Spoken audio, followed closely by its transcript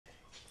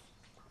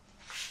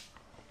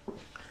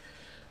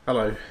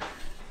Hello,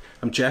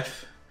 I'm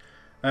Jeff.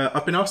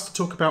 I've been asked to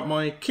talk about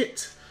my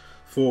kit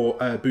for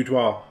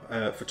boudoir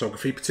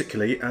photography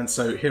particularly, and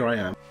so here I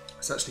am.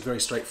 It's actually very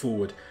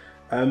straightforward.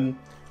 I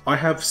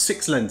have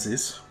 6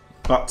 lenses,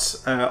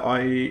 but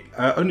I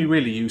only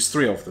really use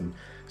 3 of them.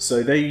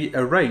 So they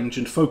range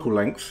in focal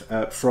length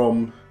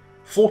from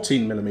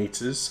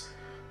 14mm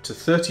to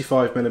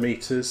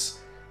 35mm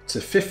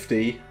to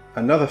 50,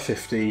 another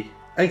 50,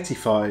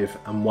 85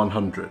 and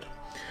 100.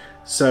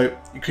 So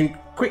you can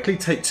quickly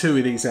take 2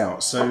 of these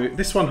out. So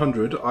this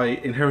 100, I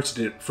inherited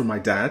it from my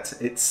dad.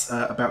 It's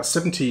about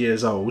 70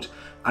 years old,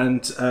 and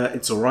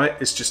it's alright,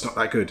 it's just not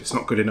that good. It's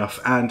not good enough,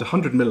 and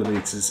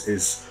 100mm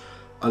is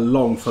a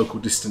long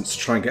focal distance to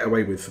try and get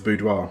away with for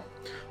boudoir.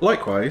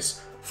 Likewise,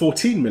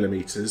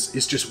 14mm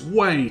is just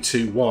way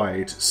too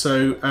wide.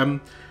 So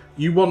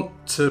you want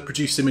to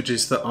produce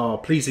images that are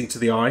pleasing to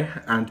the eye,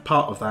 and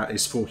part of that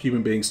is for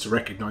human beings to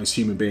recognise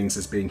human beings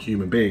as being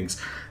human beings.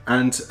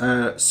 And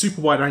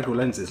super wide angle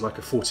lenses like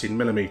a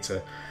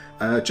 14mm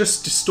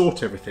just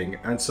distort everything,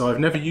 and so I've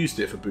never used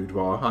it for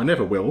boudoir. I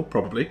never will,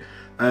 probably.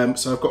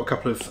 So I've got a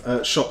couple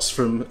of shots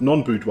from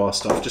non-boudoir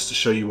stuff just to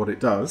show you what it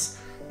does.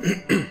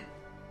 I've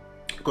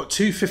got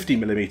 2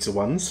 50mm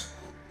ones.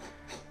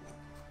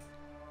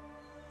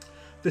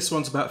 This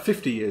one's about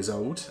 50 years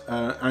old,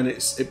 and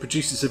it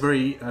produces a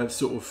very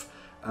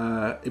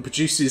it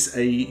produces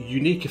a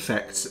unique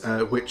effect,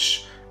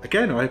 which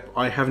again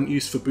I haven't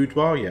used for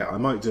boudoir yet. I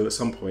might do at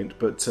some point,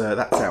 but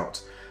that's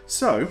out.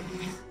 So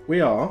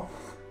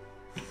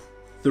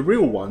the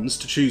real ones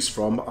to choose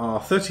from are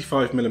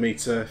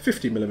 35mm,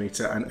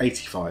 50mm and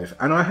 85,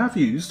 and I have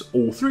used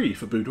all 3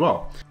 for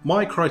boudoir.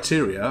 My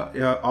criteria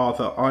are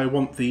that I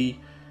want the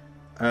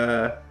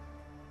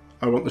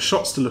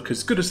shots to look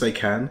as good as they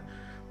can,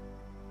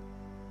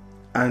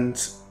 and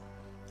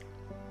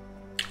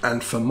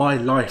for my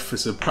life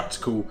as a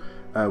practical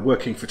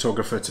working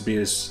photographer to be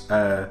as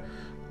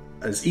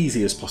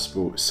easy as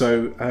possible.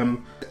 So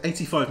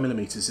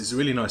 85mm is a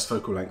really nice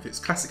focal length. It's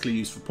classically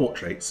used for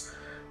portraits,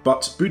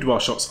 but boudoir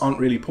shots aren't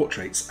really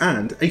portraits,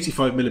 and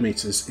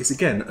 85mm is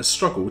again a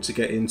struggle to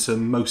get into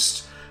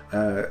most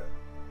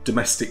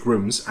domestic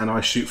rooms, and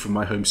I shoot from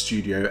my home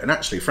studio, and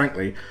actually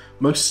frankly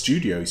most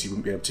studios you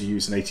wouldn't be able to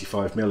use an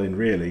 85mm in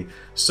really.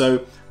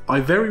 So I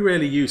very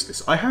rarely use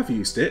this. I have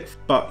used it,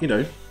 but you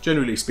know,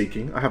 generally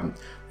speaking, I haven't.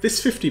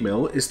 This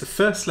 50mm is the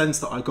first lens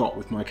that I got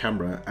with my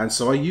camera, and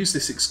so I use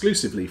this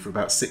exclusively for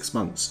about 6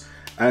 months,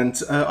 and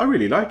I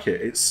really like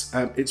it.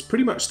 It's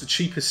pretty much the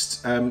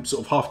cheapest sort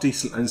of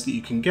half-decent lens that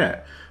you can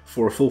get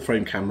for a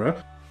full-frame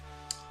camera.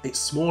 It's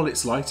small,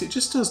 it's light, it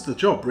just does the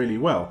job really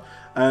well.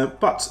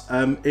 But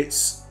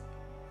it's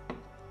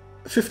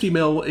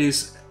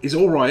 50mm is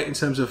all right in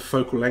terms of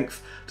focal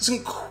length.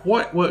 Doesn't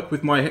quite work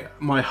with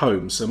my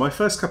home. So my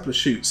first couple of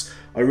shoots,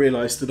 I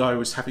realised that I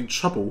was having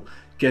trouble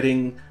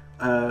getting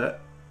the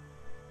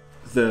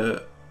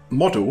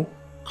model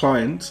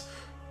client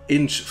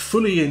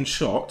fully in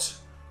shot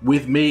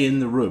with me in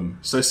the room.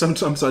 So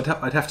sometimes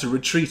I'd have to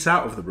retreat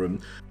out of the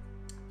room.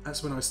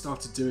 That's when I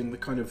started doing the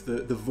kind of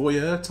the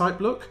voyeur type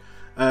look,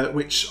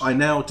 which I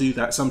now do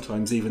that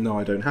sometimes even though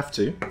I don't have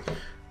to.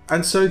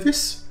 And so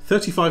this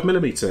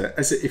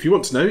 35mm, if you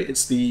want to know,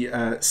 it's the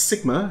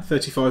Sigma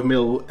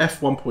 35mm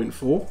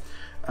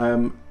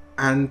f1.4,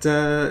 and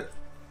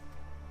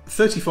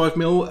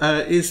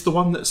 35mm is the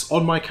one that's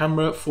on my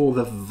camera for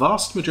the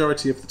vast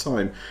majority of the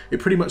time. It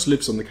pretty much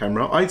lives on the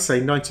camera. I'd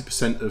say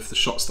 90% of the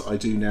shots that I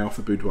do now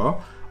for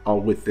boudoir are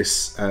with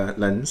this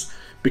lens,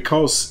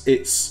 because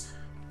it's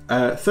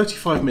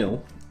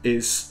 35mm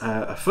is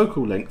a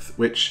focal length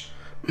which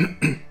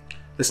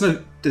there's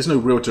no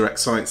real direct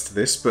science to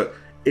this, but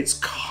it's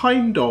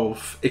kind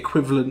of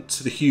equivalent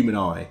to the human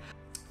eye.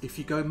 If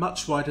you go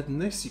much wider than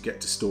this, you get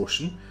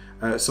distortion.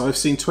 So I've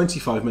seen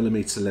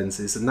 25mm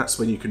lenses, and that's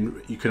when you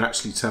can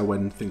actually tell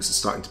when things are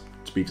starting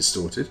to be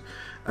distorted.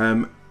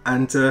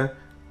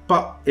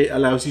 But it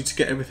allows you to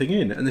get everything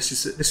in, and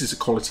this is a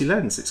quality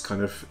lens. It's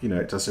kind of, you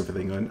know, it does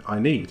everything I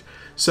need.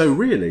 So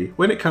really,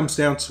 when it comes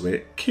down to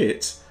it,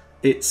 kit,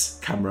 it's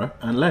camera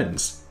and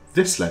lens.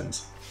 This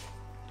lens,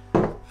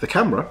 the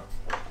camera,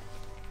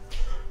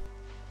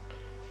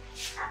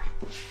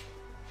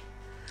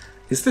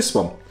 is this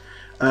one.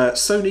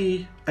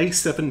 Sony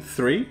A7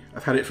 III.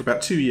 I've had it for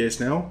about 2 years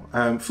now.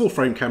 Full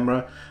frame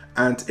camera,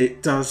 and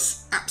it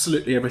does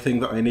absolutely everything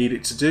that I need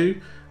it to do.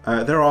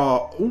 There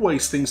are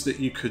always things that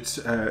you could,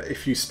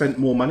 if you spent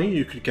more money,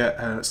 you could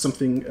get some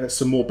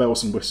more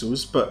bells and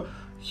whistles, but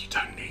you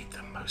don't need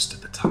them most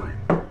of the time.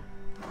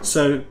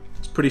 So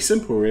it's pretty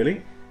simple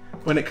really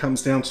when it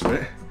comes down to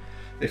it.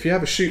 If you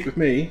have a shoot with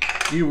me,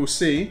 you will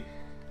see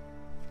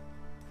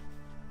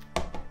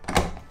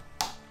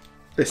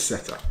this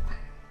setup.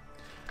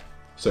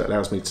 So it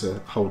allows me to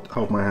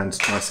hold my hand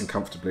nice and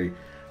comfortably.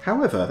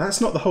 However, that's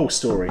not the whole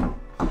story.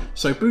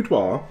 So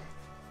boudoir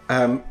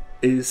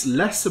is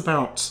less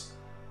about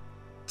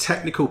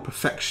technical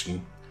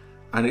perfection,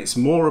 and it's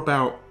more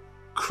about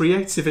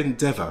creative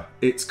endeavour.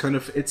 It's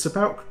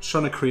about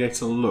trying to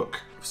create a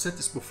look. I've said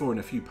this before in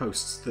a few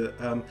posts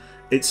that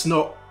it's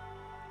not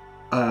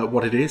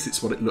what it is,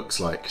 it's what it looks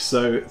like.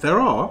 So there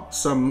are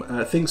some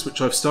things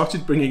which I've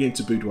started bringing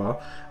into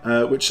Boudoir,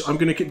 which I'm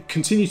going to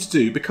continue to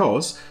do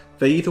because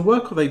they either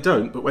work or they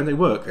don't, but when they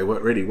work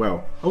really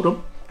well. Hold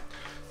on.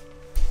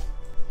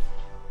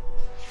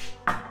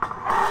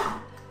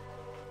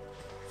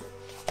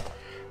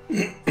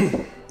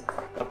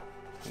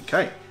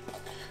 Okay,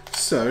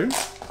 so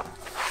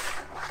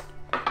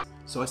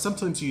I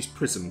sometimes use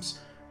prisms,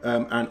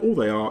 and all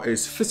they are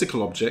is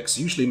physical objects,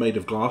 usually made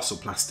of glass or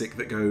plastic,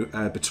 that go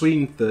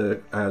between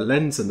the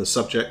lens and the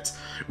subject,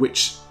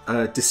 which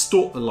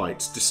distort the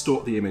light,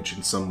 distort the image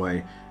in some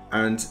way.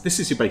 And this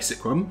is your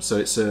basic one, so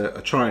it's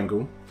a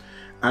triangle.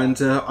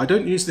 And I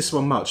don't use this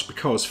one much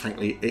because,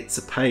 frankly, it's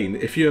a pain.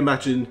 If you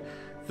imagine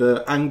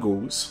the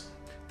angles,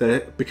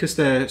 because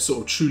they're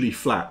sort of truly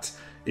flat,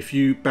 if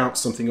you bounce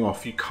something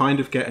off, you kind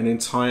of get an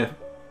entire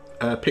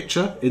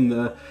picture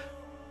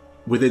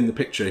within the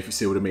picture, if you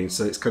see what I mean.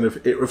 So it's kind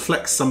of, it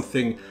reflects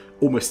something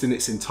almost in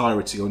its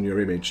entirety on your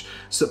image.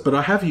 So, but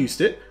I have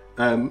used it,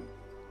 and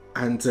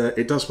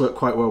it does work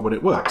quite well when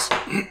it works.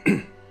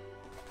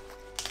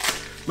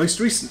 Most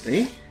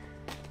recently,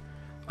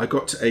 I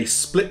got a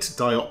split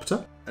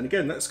diopter, and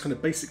again, that's kind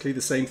of basically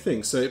the same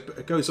thing. So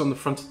it goes on the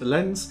front of the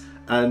lens,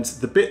 and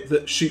the bit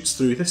that shoots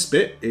through this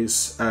bit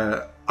is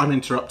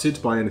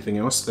uninterrupted by anything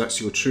else. That's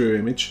your true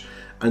image.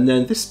 And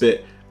then this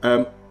bit,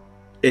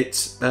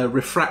 it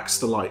refracts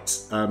the light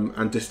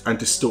and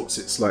distorts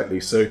it slightly,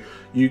 so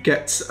you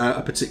get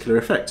a particular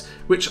effect,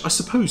 which I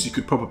suppose you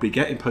could probably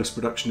get in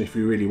post-production if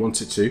you really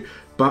wanted to,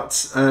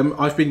 but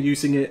I've been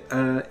using it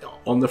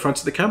on the front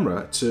of the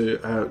camera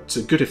to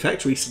good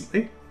effect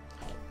recently.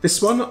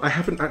 This one I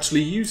haven't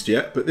actually used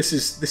yet, but this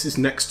is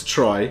next to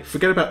try.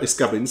 Forget about this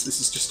gubbins,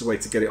 this is just a way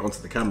to get it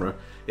onto the camera.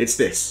 It's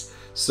this.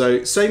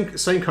 So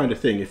same kind of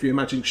thing. If you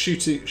imagine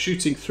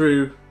shooting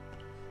through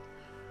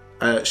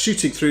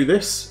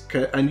this,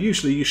 okay, and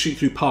usually you shoot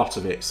through part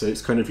of it, so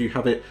it's kind of, you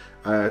have it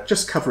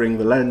just covering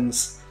the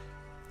lens,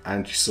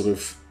 and you sort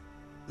of,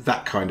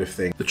 that kind of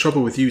thing. The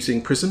trouble with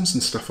using prisms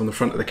and stuff on the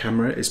front of the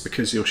camera is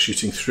because you're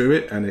shooting through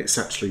it and it's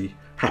actually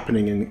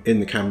happening in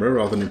the camera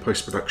rather than in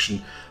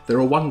post-production. They're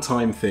a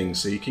one-time thing,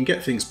 so you can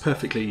get things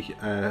perfectly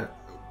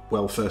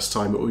well first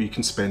time, or you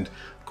can spend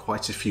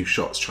quite a few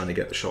shots trying to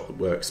get the shot that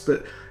works,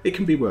 but it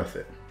can be worth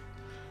it.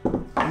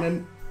 And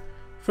then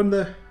from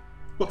the,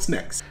 what's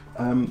next?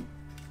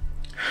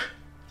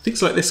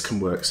 Things like this can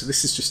work. So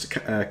this is just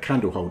a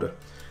candle holder,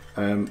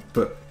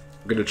 but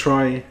I'm going to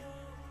try, in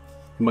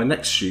my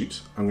next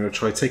shoot, I'm going to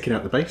try taking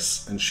out the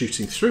base and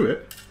shooting through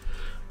it,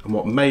 and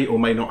what may or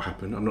may not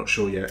happen, I'm not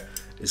sure yet,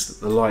 is that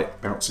the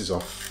light bounces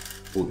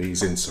off all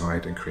these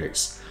inside and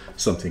creates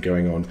something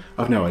going on.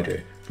 I've no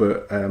idea,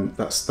 but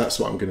that's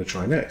what I'm going to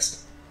try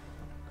next.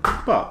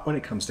 But when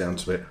it comes down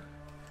to it,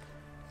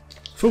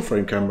 full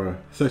frame camera,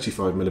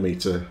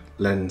 35mm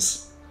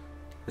lens,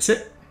 that's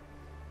it.